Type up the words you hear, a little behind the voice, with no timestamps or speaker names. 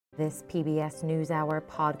This PBS NewsHour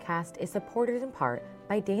podcast is supported in part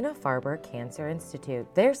by Dana-Farber Cancer Institute.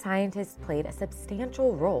 Their scientists played a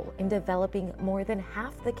substantial role in developing more than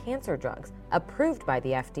half the cancer drugs approved by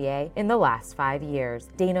the FDA in the last 5 years.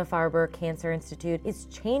 Dana-Farber Cancer Institute is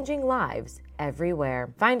changing lives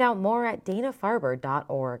everywhere. Find out more at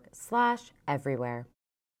danafarber.org/everywhere.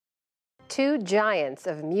 Two giants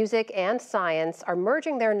of music and science are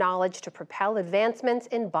merging their knowledge to propel advancements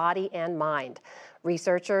in body and mind.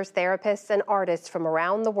 Researchers, therapists, and artists from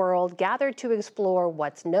around the world gathered to explore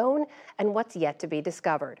what's known and what's yet to be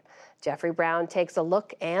discovered. Jeffrey Brown takes a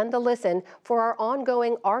look and a listen for our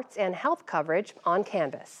ongoing arts and health coverage on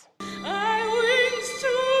Canvas.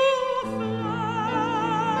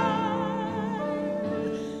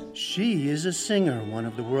 She is a singer, one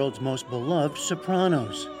of the world's most beloved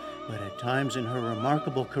sopranos. But at times in her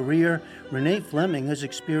remarkable career, Renee Fleming has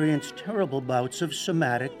experienced terrible bouts of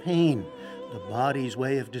somatic pain, the body's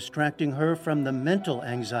way of distracting her from the mental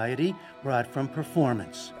anxiety brought from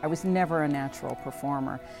performance. I was never a natural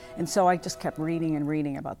performer, and so I just kept reading and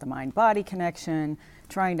reading about the mind-body connection,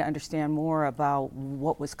 trying to understand more about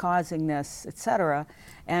what was causing this, etc.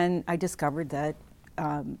 And I discovered that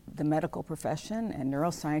the medical profession and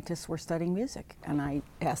neuroscientists were studying music, and I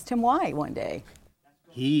asked him why one day.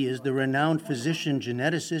 He is the renowned physician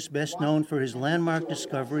geneticist best known for his landmark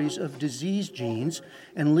discoveries of disease genes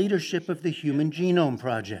and leadership of the Human Genome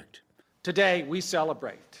Project. Today, we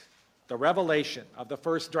celebrate the revelation of the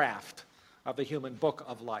first draft of the Human Book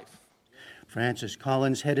of Life. Francis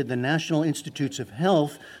Collins headed the National Institutes of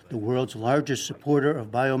Health, the world's largest supporter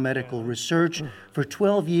of biomedical research, for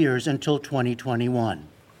 12 years until 2021.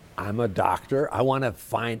 I'm a doctor. I want to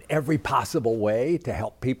find every possible way to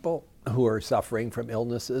help people who are suffering from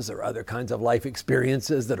illnesses or other kinds of life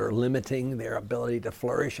experiences that are limiting their ability to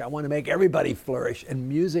flourish. I want to make everybody flourish, and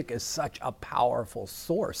music is such a powerful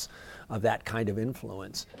source of that kind of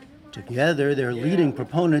influence. Together, they're leading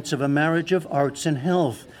proponents of a marriage of arts and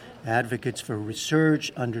health, advocates for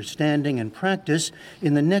research, understanding, and practice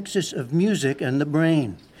in the nexus of music and the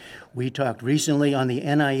brain. We talked recently on the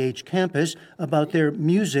NIH campus about their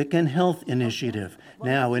Music and Health initiative,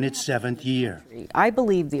 now in its 7th year. I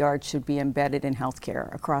believe the arts should be embedded in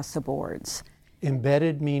healthcare across the boards.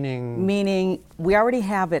 Embedded meaning? Meaning we already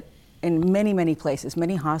have it in many, many places.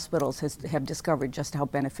 Many hospitals have discovered just how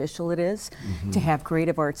beneficial it is to have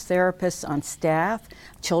creative arts therapists on staff.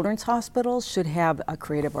 Children's hospitals should have a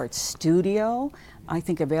creative arts studio, I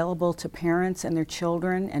think, available to parents and their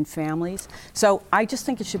children and families. So I just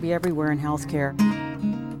think it should be everywhere in healthcare.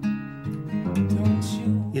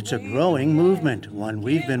 It's a growing movement, one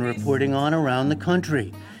we've been reporting on around the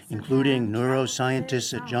country, including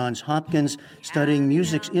neuroscientists at Johns Hopkins studying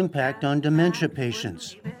music's impact on dementia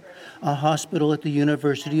patients, a hospital at the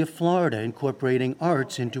University of Florida incorporating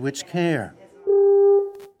arts into its care,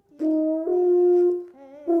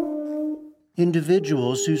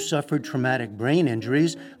 individuals who suffered traumatic brain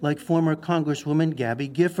injuries, like former Congresswoman Gabby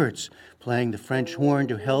Giffords, playing the French horn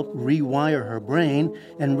to help rewire her brain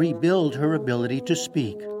and rebuild her ability to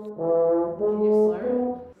speak.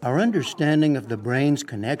 Our understanding of the brain's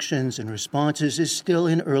connections and responses is still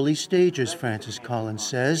in early stages, Francis Collins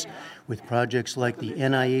says, with projects like the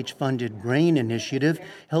NIH-funded Brain Initiative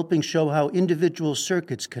helping show how individual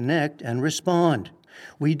circuits connect and respond.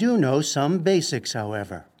 We do know some basics,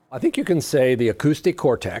 however. I think you can say the acoustic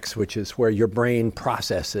cortex, which is where your brain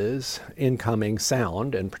processes incoming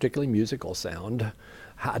sound, and particularly musical sound,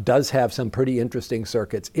 does have some pretty interesting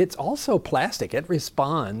circuits. It's also plastic. It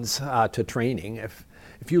responds to training. If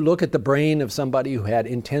you look at the brain of somebody who had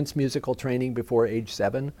intense musical training before age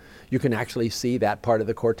 7, you can actually see that part of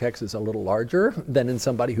the cortex is a little larger than in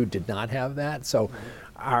somebody who did not have that. So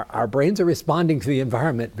our brains are responding to the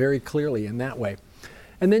environment very clearly in that way.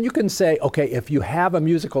 And then you can say, okay, if you have a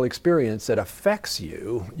musical experience that affects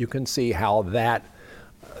you, you can see how that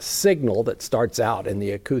signal that starts out in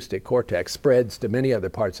the acoustic cortex spreads to many other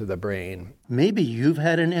parts of the brain. Maybe you've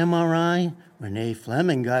had an MRI. Renee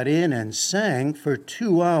Fleming got in and sang for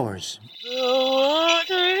 2 hours.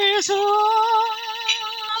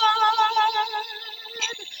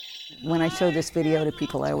 When I show this video to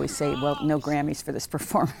people, I always say, well, no Grammys for this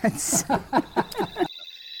performance.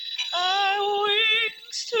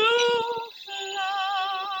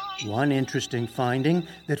 One interesting finding,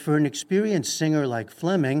 that for an experienced singer like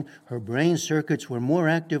Fleming, her brain circuits were more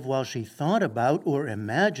active while she thought about or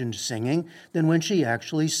imagined singing than when she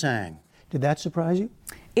actually sang. Did that surprise you?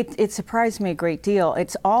 It surprised me a great deal.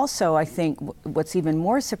 It's also, I think, what's even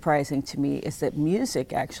more surprising to me is that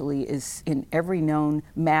music actually is in every known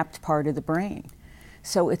mapped part of the brain.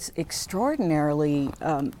 So it's extraordinarily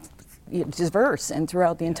diverse and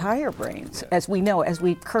throughout the entire brain, as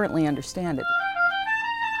we currently understand it.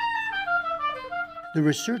 The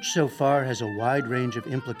research so far has a wide range of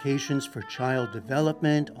implications for child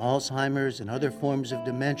development, Alzheimer's and other forms of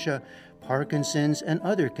dementia, Parkinson's, and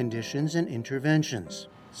other conditions and interventions.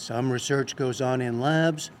 Some research goes on in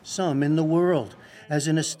labs, some in the world, as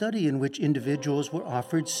in a study in which individuals were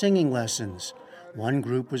offered singing lessons. One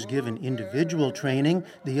group was given individual training,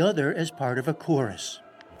 the other as part of a chorus.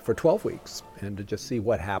 For 12 weeks, and to just see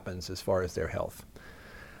what happens as far as their health.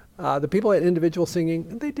 The people at individual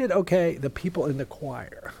singing, they did okay. The people in the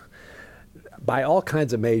choir, by all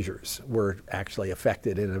kinds of measures, were actually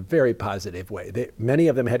affected in a very positive way. Many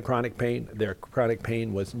of them had chronic pain. Their chronic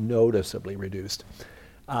pain was noticeably reduced.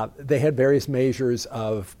 They had various measures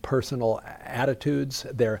of personal attitudes.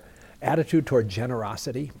 Their attitude toward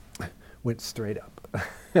generosity went straight up.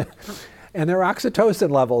 And their oxytocin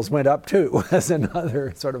levels went up too, as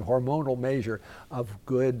another sort of hormonal measure of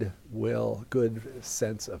good will, good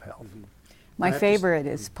sense of health. My favorite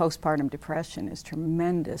is postpartum depression is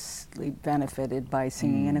tremendously benefited by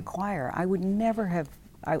singing in a choir. I wouldn't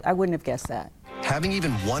have guessed that. Having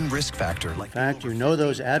even one risk factor like... In fact, you know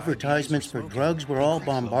those advertisements for drugs we're all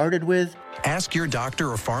bombarded with? Ask your doctor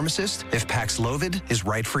or pharmacist if Paxlovid is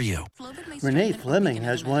right for you. Renee Fleming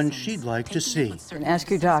has one she'd like to see. And ask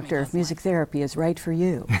your doctor if music therapy is right for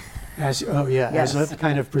you. As a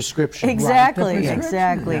kind of prescription. Exactly, right?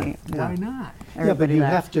 exactly. Yeah. Why not? Yeah, but you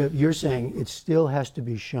have to, you're saying it still has to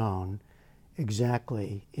be shown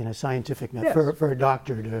exactly in a scientific method for a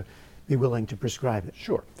doctor to be willing to prescribe it.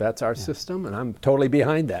 Sure, that's our system, and I'm totally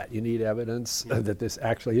behind that. You need evidence that this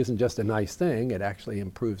actually isn't just a nice thing, it actually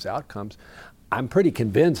improves outcomes. I'm pretty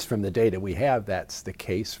convinced from the data we have that's the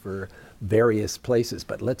case for various places,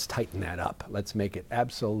 but let's tighten that up. Let's make it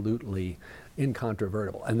absolutely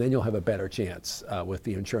incontrovertible, and then you'll have a better chance with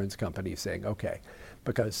the insurance companies saying, okay,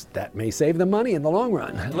 because that may save them money in the long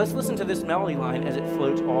run. Let's listen to this melody line as it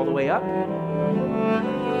floats all the way up.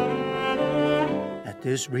 At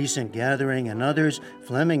this recent gathering and others,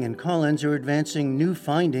 Fleming and Collins are advancing new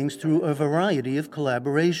findings through a variety of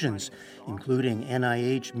collaborations, including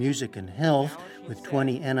NIH Music and Health with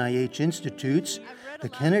 20 NIH institutes, the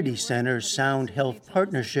Kennedy Center's Sound Health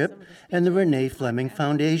Partnership, and the Renee Fleming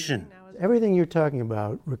Foundation. Everything you're talking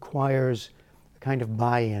about requires a kind of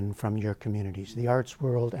buy-in from your communities, the arts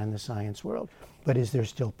world and the science world. But is there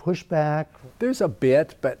still pushback? There's a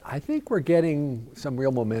bit, but I think we're getting some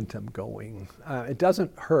real momentum going. It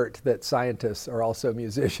doesn't hurt that scientists are also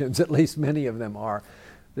musicians, at least many of them are.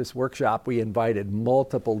 This workshop, we invited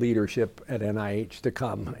multiple leadership at NIH to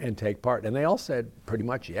come and take part, and they all said pretty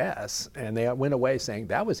much yes, and they went away saying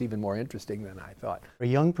that was even more interesting than I thought. A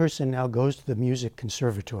young person now goes to the music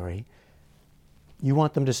conservatory. You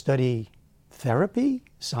want them to study therapy,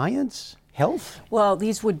 science, health? Well,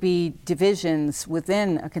 these would be divisions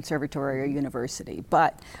within a conservatory or university,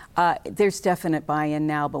 but there's definite buy-in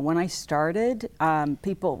now. But when I started,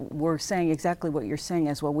 people were saying exactly what you're saying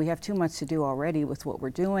as well. We have too much to do already with what we're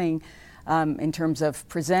doing in terms of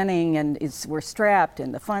presenting, and we're strapped,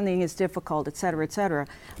 and the funding is difficult, et cetera, et cetera.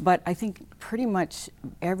 But I think pretty much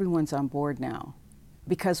everyone's on board now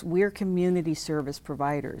because we're community service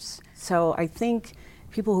providers. So I think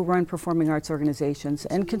people who run performing arts organizations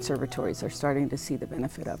and conservatories are starting to see the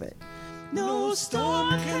benefit of it. No storm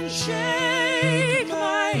can shake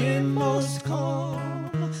my inmost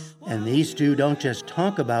calm. And these two don't just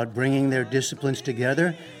talk about bringing their disciplines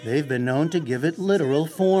together, they've been known to give it literal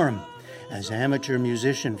form. As amateur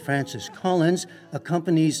musician Francis Collins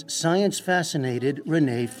accompanies science-fascinated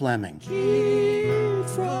Renee Fleming. Keep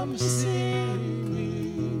from singing.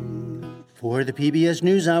 For the PBS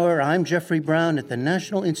NewsHour, I'm Jeffrey Brown at the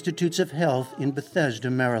National Institutes of Health in Bethesda,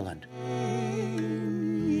 Maryland.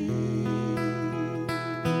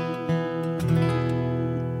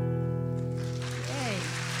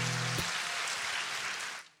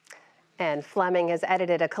 And Fleming has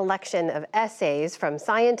edited a collection of essays from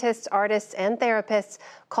scientists, artists, and therapists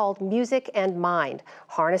called Music and Mind,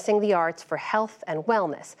 Harnessing the Arts for Health and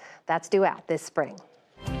Wellness. That's due out this spring.